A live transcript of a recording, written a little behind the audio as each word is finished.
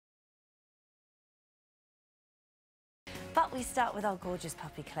But we start with our gorgeous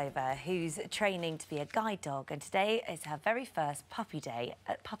puppy Clover, who's training to be a guide dog, and today is her very first puppy day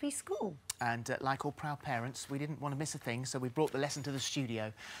at puppy school. And like all proud parents, we didn't want to miss a thing, so we brought the lesson to the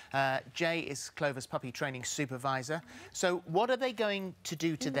studio. Jay is Clover's puppy training supervisor. So what are they going to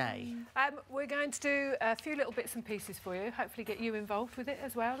do today? We're going to do a few little bits and pieces for you, hopefully get you involved with it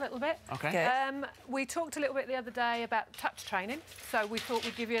as well a little bit. OK. Good. We talked a little bit the other day about touch training, so we thought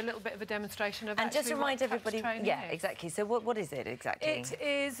we'd give you a little bit of a demonstration of and just remind everybody, yeah, exactly. So what is it exactly? It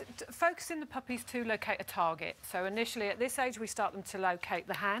is focusing the puppies to locate a target. So initially at this age we start them to locate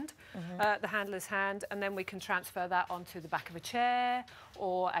the hand, the handler's hand, and then we can transfer that onto the back of a chair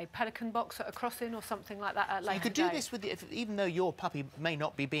or a pelican box at a crossing or something like that at later. You could do this with, even though your puppy may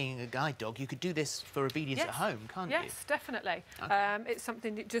not be being a guide dog, you could do this for obedience at home, can't you? Yes, definitely. Okay. It's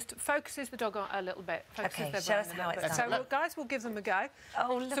something that just focuses the dog on a little bit. OK, show us how it's done. So, guys, we'll give them a go.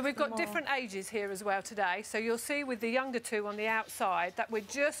 Oh, look. So we've got different ages here as well today. So you'll see with the younger two on the outside that we're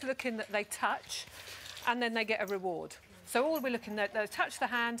just looking that they touch and then they get a reward. So all we're looking at, they touch the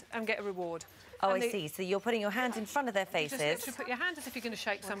hand and get a reward. Oh, I see. So you're putting your hand in front of their faces. You just put your hand as if you're going to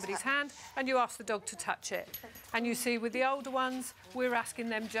shake somebody's hand, and you ask the dog to touch it. And you see with the older ones, we're asking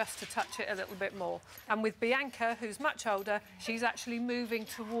them just to touch it a little bit more. And with Bianca, who's much older, she's actually moving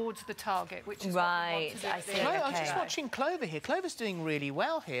towards the target, which is right. what we want to do. I see. Okay. I'm just watching Clover here. Clover's doing really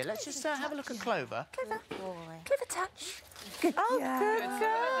well here. Let's just have a look at Clover. Clover, Clover touch. Good. Oh, good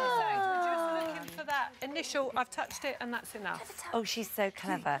girl. We're just looking for that initial, I've touched it and that's enough. Oh, she's so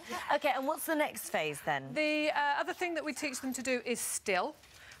clever. OK, and what's the next phase then? The other thing that we teach them to do is still.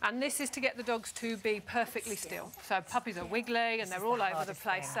 And this is to get the dogs to be perfectly still. So puppies are wiggly and they're all over the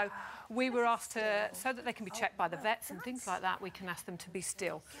place. So we were asked to, so that they can be checked by the vets and things like that, we can ask them to be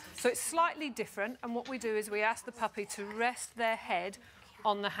still. So it's slightly different. And what we do is we ask the puppy to rest their head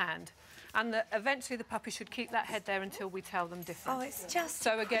on the hand. And eventually the puppy should keep that head there until we tell them different. Oh, it's just...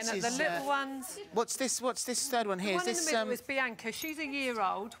 So again, at the little ones... What's this third one here? The one in the middle is Bianca. She's a year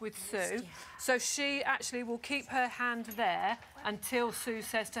old with Sue. So she actually will keep her hand there until Sue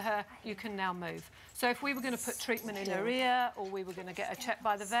says to her, you can now move. So if we were going to put treatment in her ear or we were going to get her checked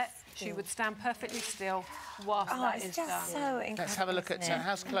by the vet, she would stand perfectly still whilst that is done. So incredible. Let's have a look at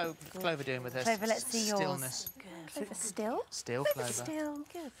how's Clover doing with her Clover, let's see yours. stillness. Clover, still? Still, Clover. Still.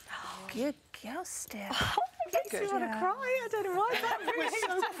 Good. Good girl, still. Oh, Makes me want to cry. I don't know why that We're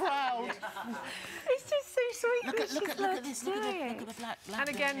so proud. It's just so sweet. Look at this. Look at the black. And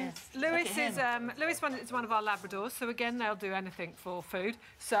again, Lewis is one of our Labradors. So again, they'll do anything for food.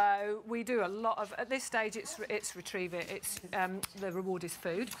 So we do a lot of. At this stage, it's retrieve it. It's the reward is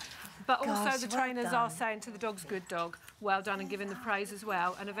food, but also the trainers are saying to the dog's good dog, well done, and giving the praise as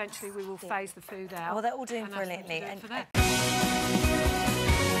well. And eventually, we will phase the food out. Well, they're all doing brilliantly.